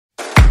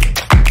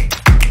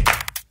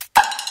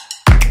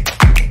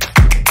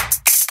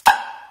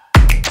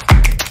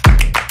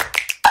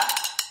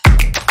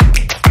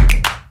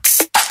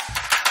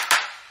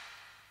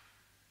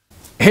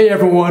Hey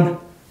everyone,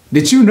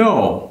 did you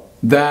know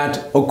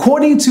that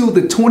according to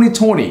the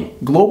 2020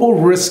 Global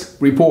Risk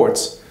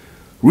Reports,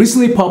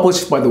 recently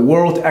published by the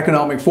World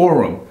Economic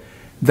Forum,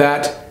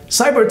 that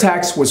cyber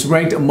attacks was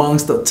ranked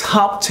amongst the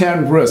top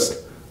 10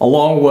 risks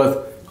along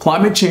with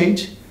climate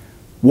change,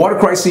 water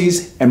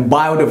crises, and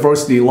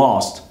biodiversity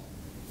loss.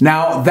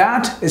 Now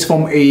that is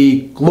from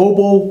a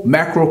global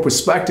macro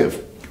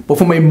perspective, but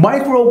from a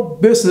micro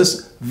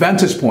business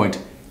vantage point,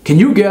 can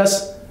you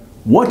guess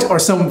what are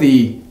some of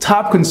the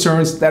top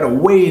concerns that are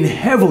weighing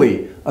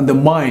heavily on the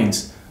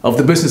minds of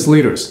the business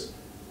leaders?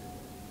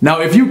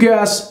 Now, if you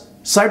guess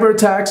cyber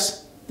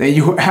attacks, then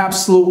you are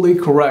absolutely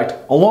correct,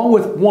 along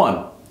with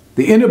 1,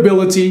 the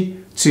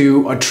inability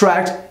to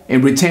attract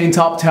and retain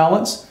top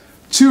talents,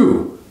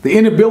 2, the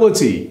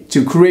inability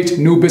to create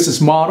new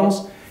business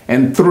models,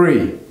 and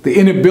 3, the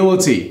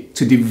inability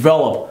to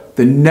develop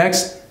the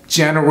next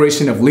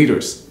generation of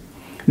leaders.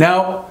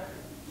 Now,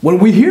 when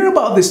we hear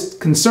about these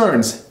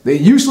concerns, they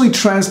usually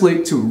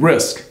translate to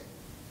risk.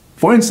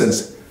 For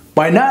instance,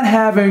 by not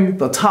having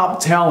the top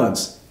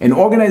talents, an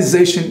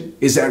organization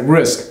is at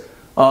risk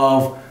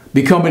of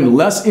becoming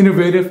less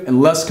innovative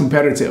and less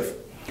competitive.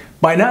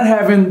 By not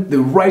having the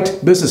right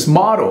business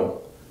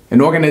model,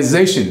 an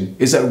organization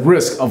is at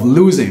risk of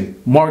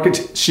losing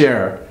market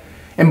share.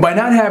 And by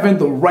not having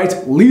the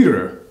right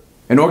leader,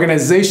 an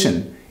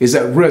organization is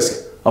at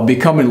risk of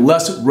becoming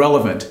less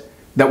relevant.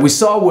 That we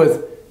saw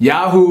with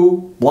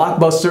Yahoo,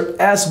 Blockbuster,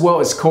 as well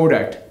as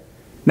Kodak.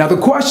 Now the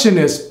question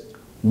is,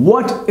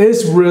 what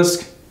is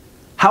risk?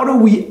 How do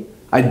we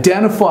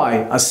identify,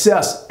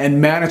 assess, and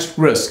manage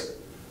risk?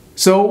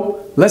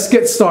 So let's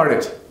get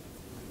started.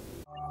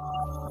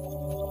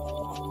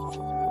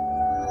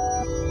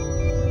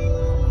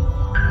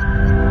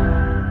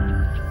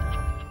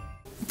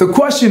 The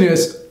question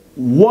is,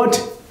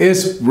 what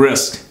is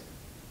risk?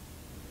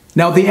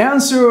 Now the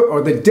answer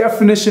or the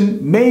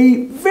definition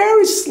may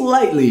vary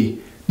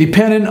slightly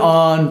depending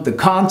on the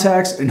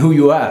context and who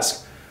you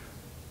ask.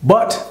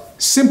 But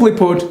simply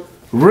put,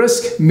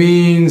 risk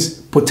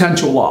means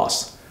potential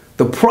loss,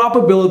 the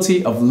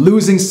probability of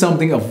losing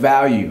something of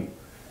value.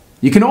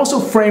 You can also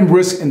frame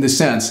risk in the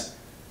sense,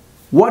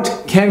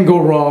 what can go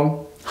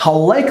wrong, how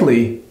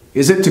likely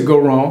is it to go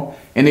wrong,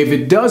 and if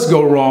it does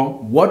go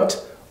wrong,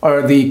 what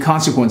are the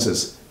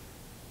consequences?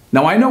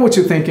 Now I know what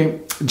you're thinking,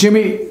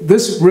 Jimmy,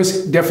 this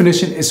risk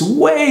definition is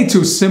way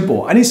too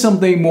simple. I need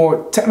something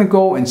more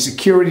technical and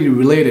security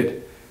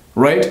related,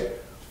 right?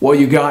 Well,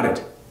 you got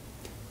it.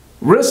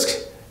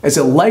 Risk is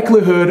a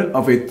likelihood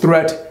of a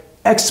threat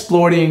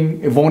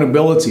exploiting a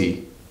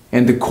vulnerability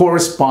and the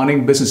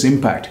corresponding business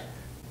impact.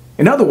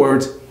 In other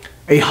words,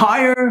 a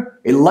higher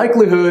a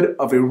likelihood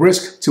of a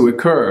risk to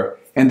occur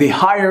and the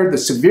higher the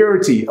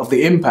severity of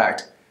the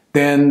impact,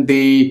 then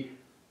the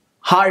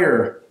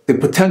higher the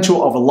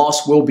potential of a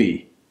loss will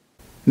be.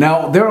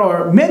 Now, there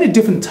are many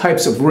different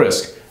types of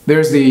risk.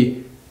 There's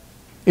the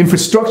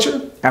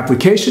infrastructure,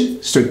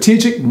 application,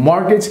 strategic,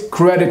 market,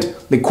 credit,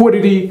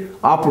 liquidity,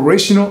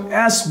 operational,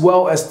 as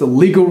well as the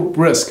legal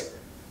risk.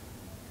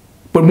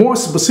 But more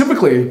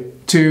specifically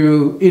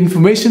to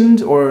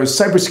information or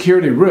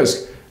cybersecurity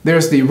risk,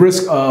 there's the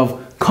risk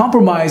of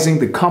compromising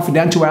the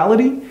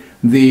confidentiality,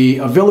 the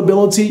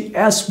availability,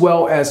 as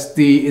well as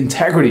the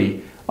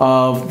integrity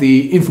of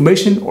the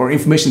information or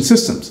information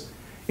systems.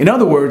 In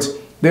other words,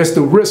 there's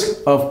the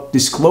risk of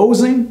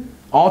disclosing,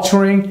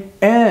 altering,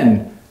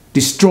 and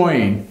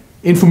destroying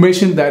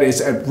information that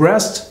is at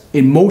rest,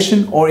 in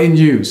motion, or in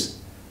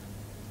use.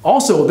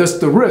 Also, there's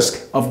the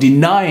risk of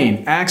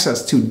denying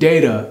access to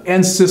data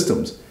and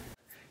systems.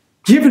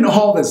 Given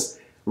all this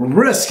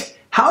risk,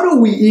 how do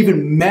we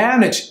even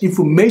manage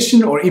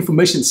information or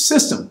information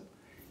system?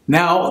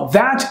 Now,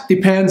 that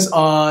depends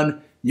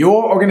on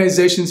your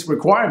organization's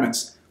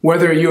requirements,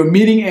 whether you're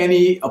meeting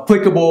any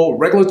applicable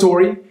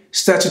regulatory,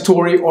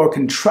 statutory, or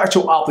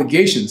contractual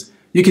obligations.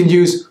 You can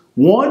use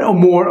one or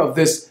more of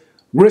this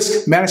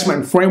risk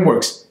management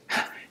frameworks.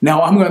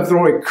 Now, I'm going to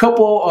throw a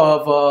couple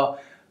of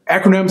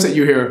acronyms that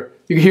you hear.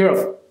 You can hear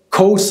of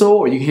COSO,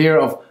 or you can hear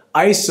of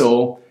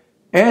ISO,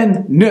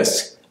 and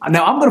NIST.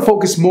 Now, I'm going to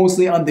focus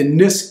mostly on the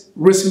NIST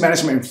Risk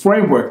Management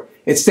Framework.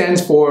 It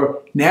stands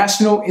for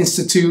National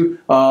Institute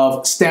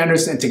of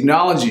Standards and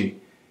Technology.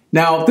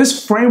 Now,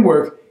 this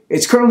framework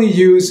is currently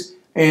used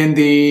in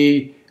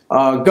the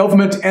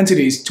government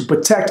entities to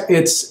protect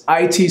its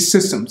IT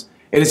systems.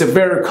 It is a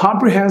very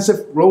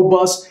comprehensive,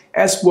 robust,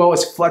 as well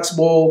as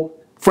flexible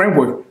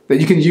framework that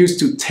you can use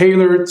to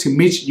tailor to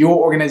meet your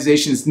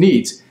organization's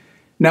needs.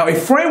 Now, a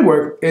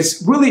framework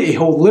is really a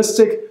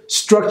holistic,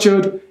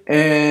 structured,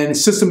 and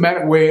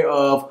systematic way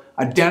of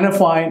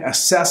identifying,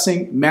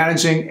 assessing,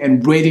 managing,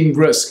 and rating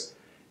risk.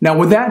 Now,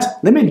 with that,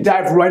 let me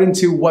dive right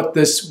into what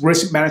this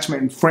risk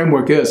management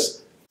framework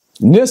is.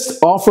 NIST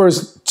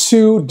offers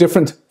 2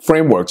 different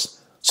frameworks.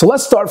 So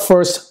let's start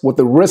first with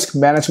the risk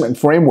management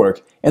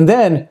framework, and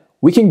then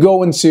we can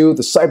go into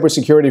the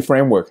cybersecurity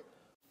framework.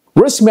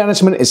 Risk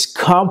management is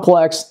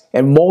complex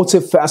and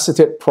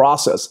multifaceted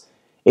process.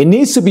 It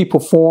needs to be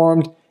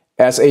performed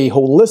as a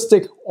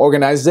holistic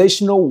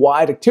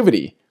organizational-wide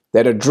activity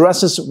that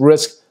addresses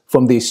risk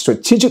from the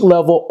strategic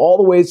level all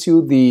the way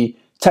to the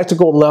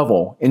technical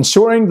level,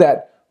 ensuring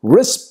that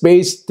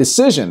risk-based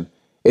decision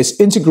is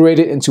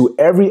integrated into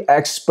every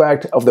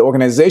aspect of the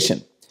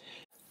organization.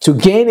 To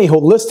gain a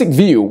holistic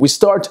view, we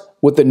start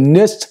with the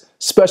NIST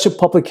Special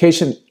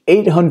Publication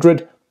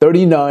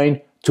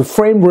 839 to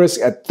frame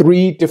risk at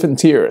 3 different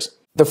tiers.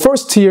 The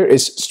first tier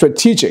is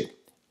strategic,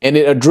 and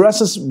it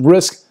addresses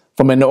risk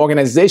from an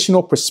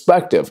organizational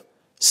perspective.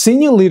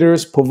 Senior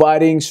leaders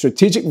providing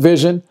strategic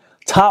vision,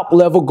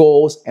 top-level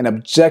goals, and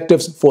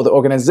objectives for the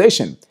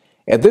organization.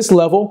 At this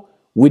level,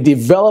 we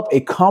develop a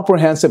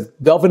comprehensive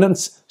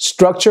governance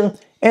structure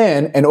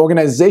and an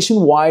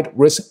organization-wide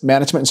risk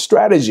management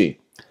strategy.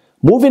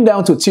 Moving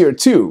down to Tier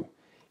 2,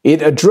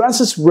 it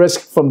addresses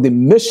risk from the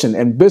mission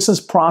and business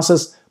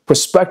process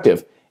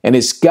perspective and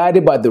is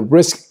guided by the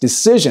risk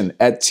decision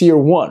at Tier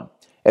 1.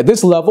 At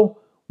this level,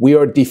 we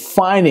are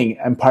defining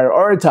and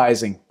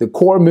prioritizing the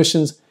core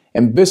missions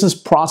and business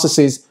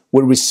processes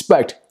with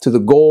respect to the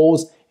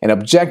goals and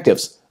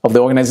objectives of the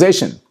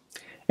organization.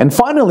 And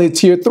finally,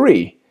 Tier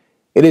 3.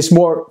 It is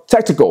more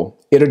technical.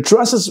 It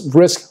addresses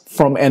risk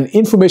from an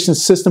information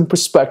system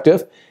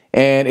perspective,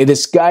 and it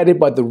is guided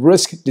by the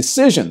risk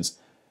decisions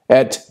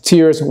at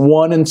Tiers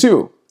 1 and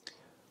 2.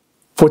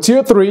 For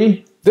Tier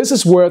 3, this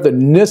is where the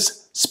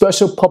NIST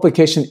Special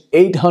Publication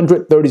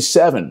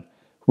 837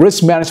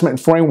 Risk Management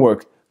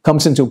Framework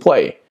comes into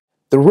play.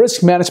 The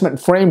Risk Management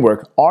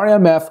Framework,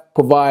 RMF,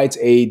 provides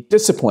a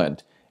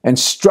disciplined and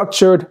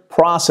structured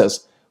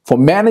process for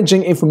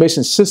managing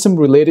information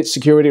system-related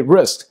security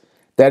risks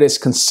that is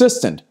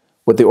consistent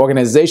with the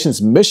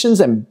organization's missions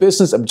and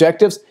business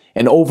objectives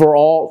and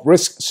overall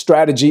risk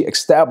strategy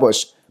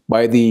established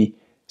by the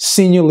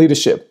senior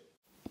leadership.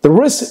 The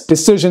risk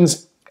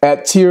decisions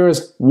at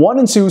Tiers 1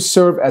 and 2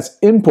 serve as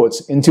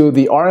inputs into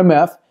the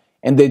RMF,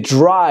 and they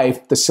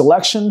drive the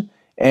selection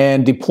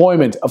and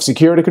deployment of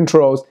security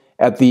controls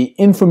at the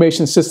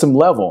information system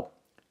level.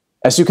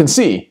 As you can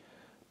see,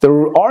 the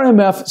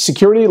RMF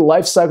security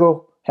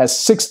lifecycle has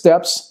 6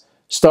 steps,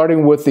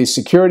 starting with the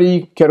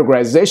security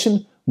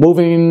categorization,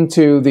 moving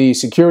to the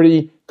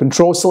security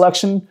control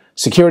selection,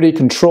 security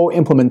control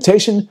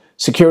implementation,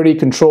 security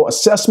control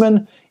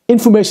assessment,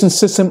 information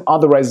system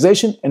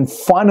authorization, and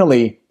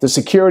finally, the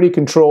security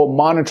control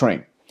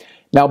monitoring.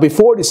 Now,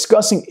 before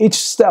discussing each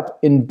step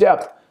in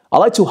depth, I'd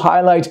like to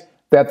highlight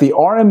that the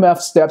RMF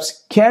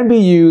steps can be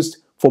used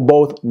for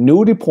both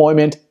new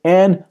deployment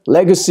and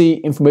legacy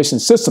information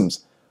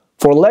systems.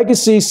 For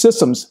legacy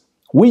systems,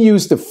 we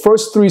use the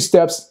first 3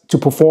 steps to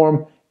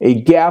perform a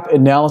gap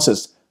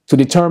analysis to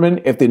determine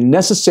if the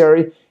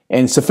necessary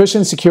and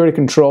sufficient security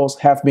controls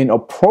have been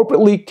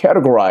appropriately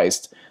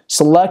categorized,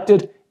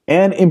 selected,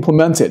 and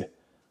implemented.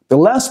 The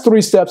last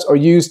 3 steps are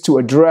used to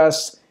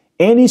address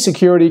any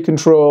security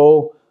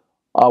control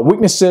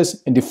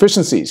weaknesses and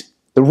deficiencies.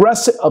 The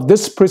rest of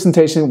this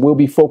presentation will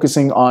be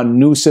focusing on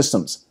new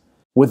systems.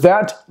 With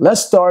that,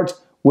 let's start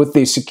with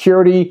the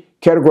security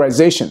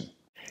categorization.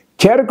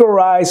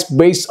 Categorize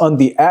based on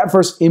the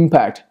adverse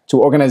impact to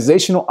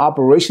organizational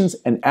operations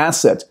and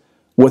assets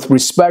with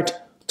respect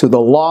to the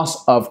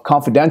loss of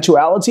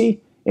confidentiality,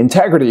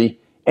 integrity,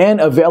 and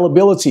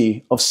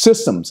availability of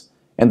systems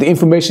and the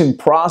information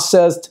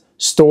processed,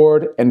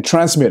 stored, and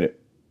transmitted.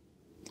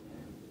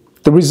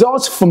 The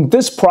results from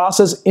this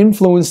process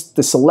influence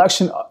the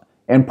selection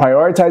and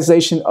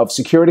prioritization of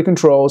security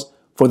controls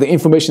for the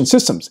information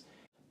systems.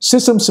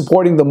 Systems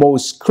supporting the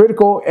most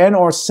critical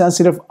and/or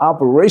sensitive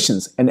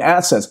operations and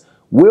assets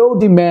will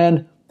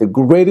demand the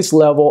greatest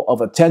level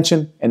of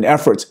attention and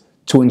effort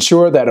to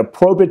ensure that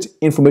appropriate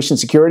information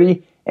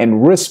security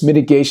and risk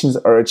mitigations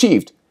are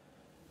achieved.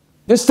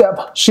 This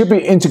step should be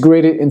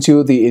integrated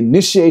into the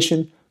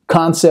initiation,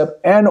 concept,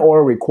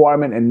 and/or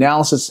requirement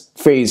analysis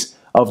phase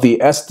of the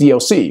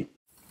SDLC.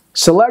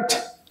 Select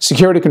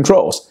security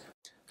controls.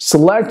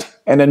 Select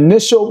an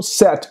initial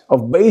set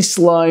of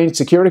baseline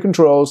security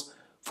controls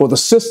for the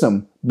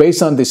system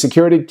based on the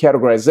security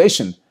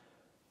categorization.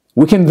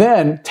 We can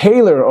then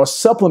tailor or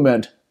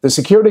supplement the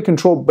security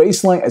control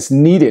baseline as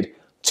needed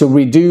to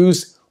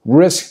reduce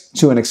risk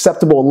to an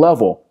acceptable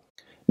level.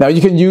 Now,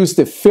 you can use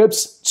the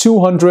FIPS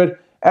 200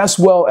 as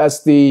well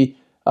as the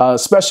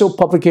Special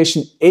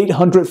Publication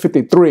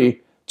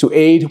 853 to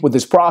aid with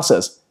this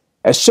process.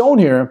 As shown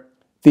here,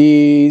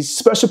 the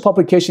Special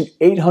Publication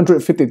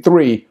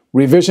 853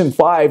 Revision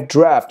 5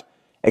 draft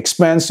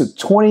expands to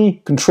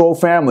 20 control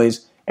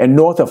families and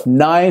north of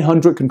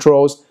 900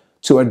 controls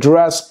to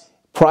address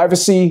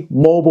privacy,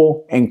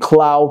 mobile, and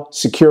cloud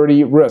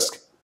security risk.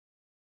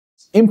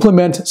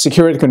 Implement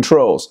security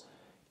controls.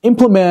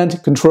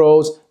 Implement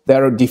controls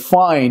that are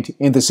defined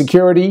in the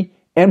security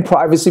and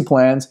privacy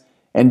plans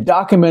and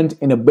document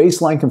in a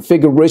baseline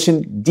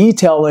configuration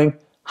detailing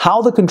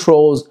how the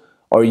controls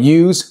are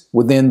used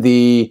within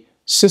the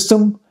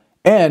system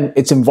and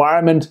its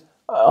environment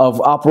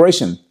of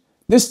operation.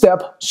 This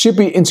step should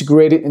be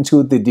integrated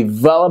into the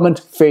development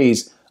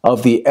phase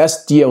of the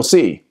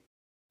SDLC.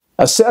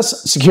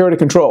 Assess security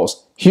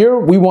controls. Here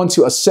we want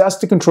to assess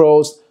the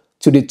controls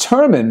to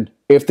determine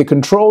if the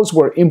controls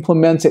were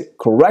implemented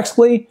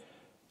correctly,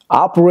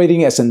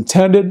 operating as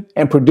intended,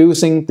 and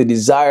producing the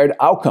desired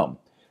outcome.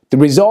 The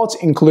results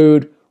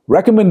include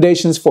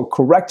recommendations for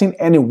correcting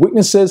any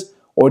weaknesses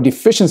or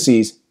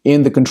deficiencies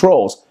in the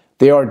controls.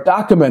 They are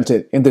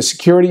documented in the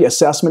Security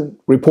Assessment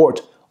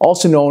Report,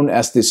 also known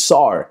as the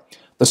SAR.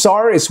 The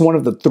SAR is one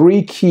of the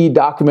 3 key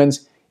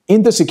documents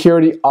in the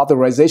Security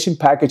Authorization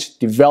Package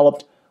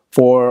developed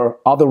for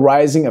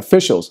authorizing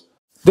officials.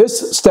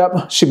 This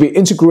step should be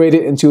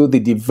integrated into the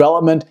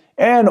development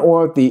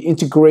and/or the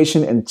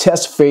integration and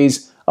test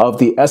phase of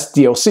the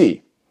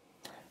SDLC.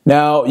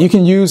 Now, you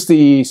can use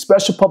the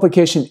Special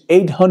Publication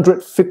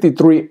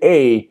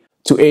 853A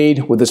to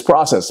aid with this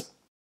process.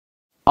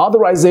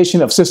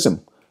 Authorization of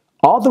system.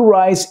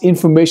 Authorize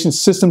information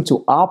system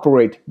to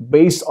operate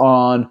based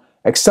on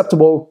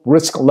acceptable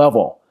risk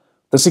level.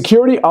 The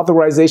Security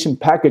Authorization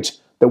Package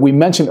that we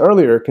mentioned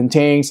earlier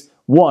contains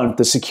 1.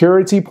 The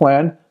Security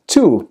Plan,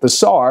 2. The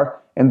SAR,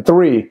 and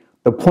 3.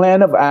 The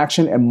Plan of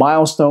Action and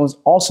Milestones,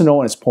 also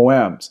known as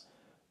POAMs.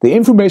 The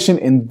information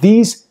in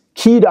these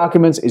key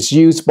documents is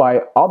used by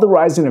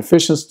authorizing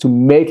officials to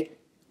make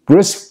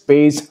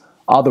risk-based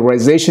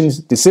authorization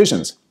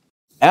decisions.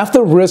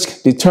 After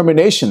risk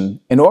determination,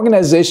 an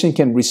organization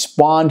can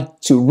respond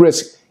to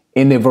risk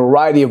in a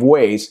variety of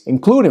ways,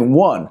 including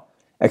 1.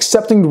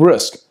 Accepting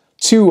risk,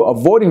 2.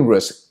 Avoiding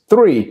risk,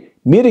 3.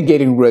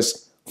 Mitigating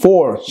risk,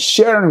 4.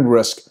 Sharing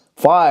risk,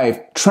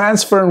 5.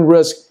 Transferring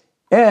risk,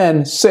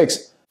 and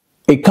 6.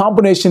 A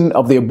combination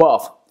of the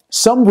above.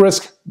 Some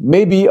risk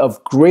may be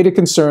of greater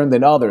concern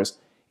than others.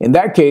 In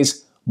that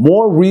case,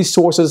 more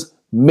resources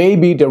may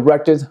be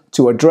directed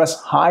to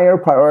address higher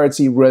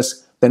priority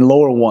risks than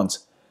lower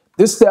ones.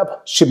 This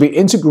step should be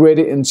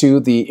integrated into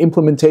the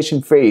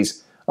implementation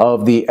phase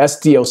of the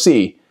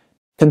SDLC.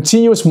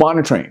 Continuous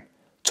monitoring.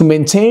 To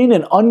maintain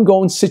an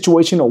ongoing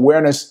situation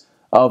awareness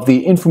of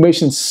the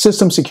information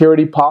system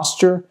security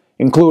posture,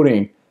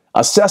 including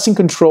assessing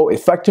control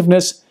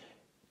effectiveness,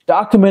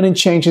 documenting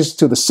changes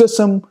to the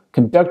system,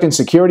 conducting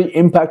security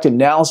impact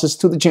analysis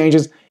to the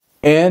changes,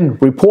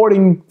 and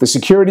reporting the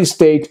security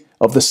state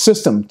of the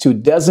system to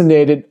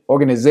designated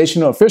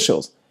organizational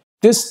officials.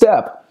 This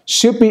step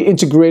should be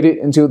integrated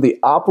into the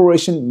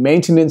operation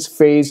maintenance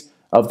phase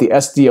of the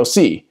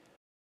SDLC.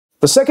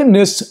 The second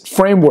NIST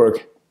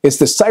framework is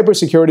the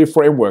Cybersecurity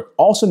Framework,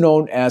 also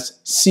known as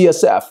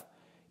CSF.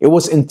 It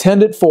was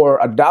intended for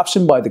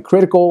adoption by the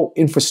critical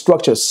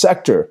infrastructure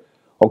sector.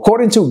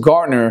 According to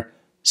Gartner,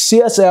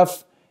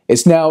 CSF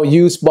is now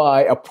used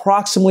by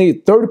approximately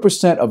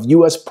 30% of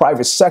U.S.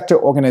 private sector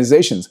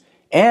organizations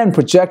and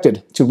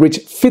projected to reach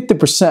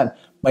 50%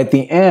 by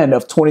the end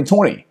of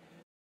 2020.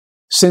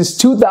 Since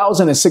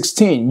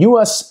 2016,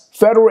 U.S.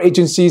 federal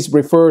agencies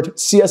referred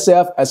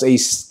CSF as a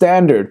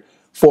standard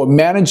for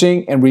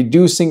managing and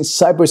reducing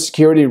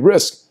cybersecurity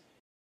risk.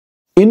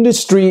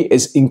 Industry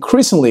is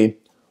increasingly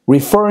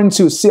referring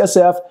to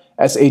CSF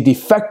as a de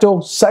facto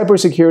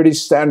cybersecurity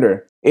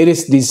standard. It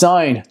is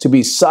designed to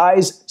be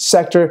size,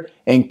 sector,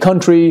 and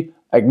country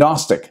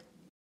agnostic.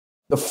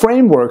 The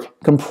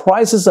framework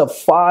comprises of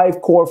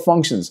 5 core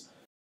functions,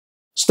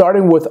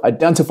 starting with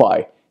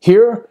identify.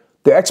 Here,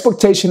 the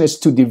expectation is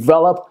to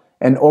develop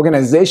an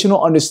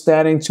organizational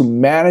understanding to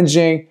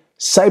managing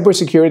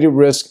cybersecurity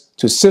risk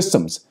to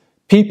systems,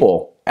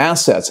 people,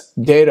 assets,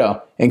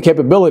 data, and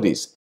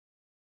capabilities.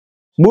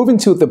 Moving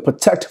to the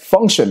protect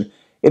function,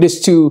 it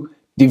is to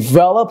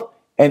develop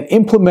and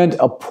implement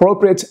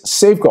appropriate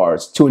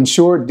safeguards to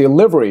ensure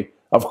delivery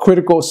of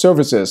critical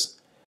services.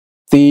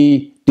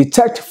 The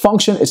detect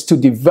function is to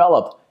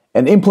develop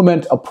and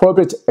implement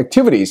appropriate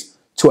activities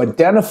to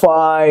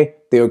identify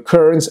the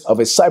occurrence of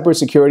a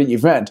cybersecurity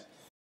event.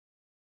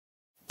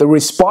 The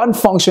respond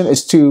function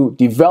is to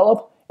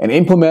develop and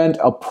implement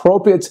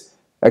appropriate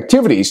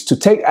activities to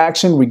take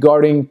action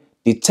regarding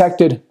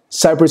detected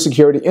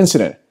cybersecurity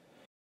incident.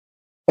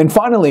 And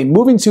finally,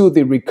 moving to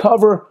the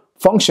recover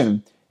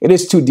function, it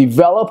is to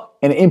develop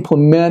and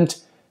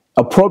implement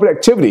appropriate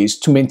activities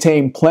to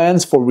maintain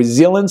plans for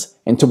resilience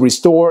and to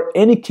restore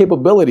any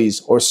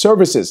capabilities or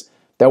services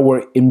that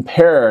were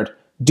impaired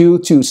due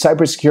to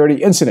cybersecurity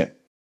incident.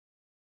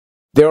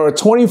 There are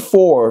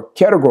 24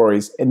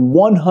 categories and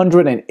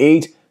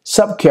 108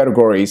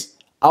 subcategories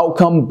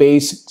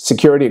outcome-based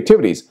security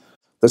activities.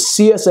 The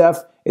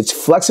CSF is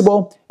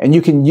flexible and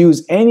you can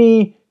use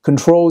any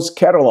controls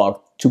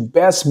catalog to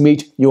best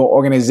meet your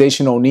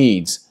organizational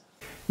needs.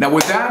 Now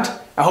with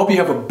that, I hope you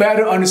have a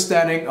better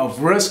understanding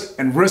of risk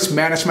and risk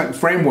management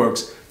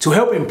frameworks to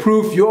help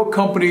improve your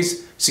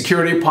company's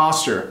security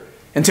posture.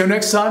 Until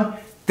next time,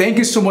 thank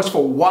you so much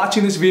for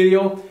watching this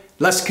video.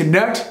 Let's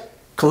connect,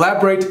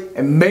 collaborate,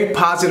 and make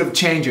positive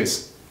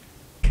changes.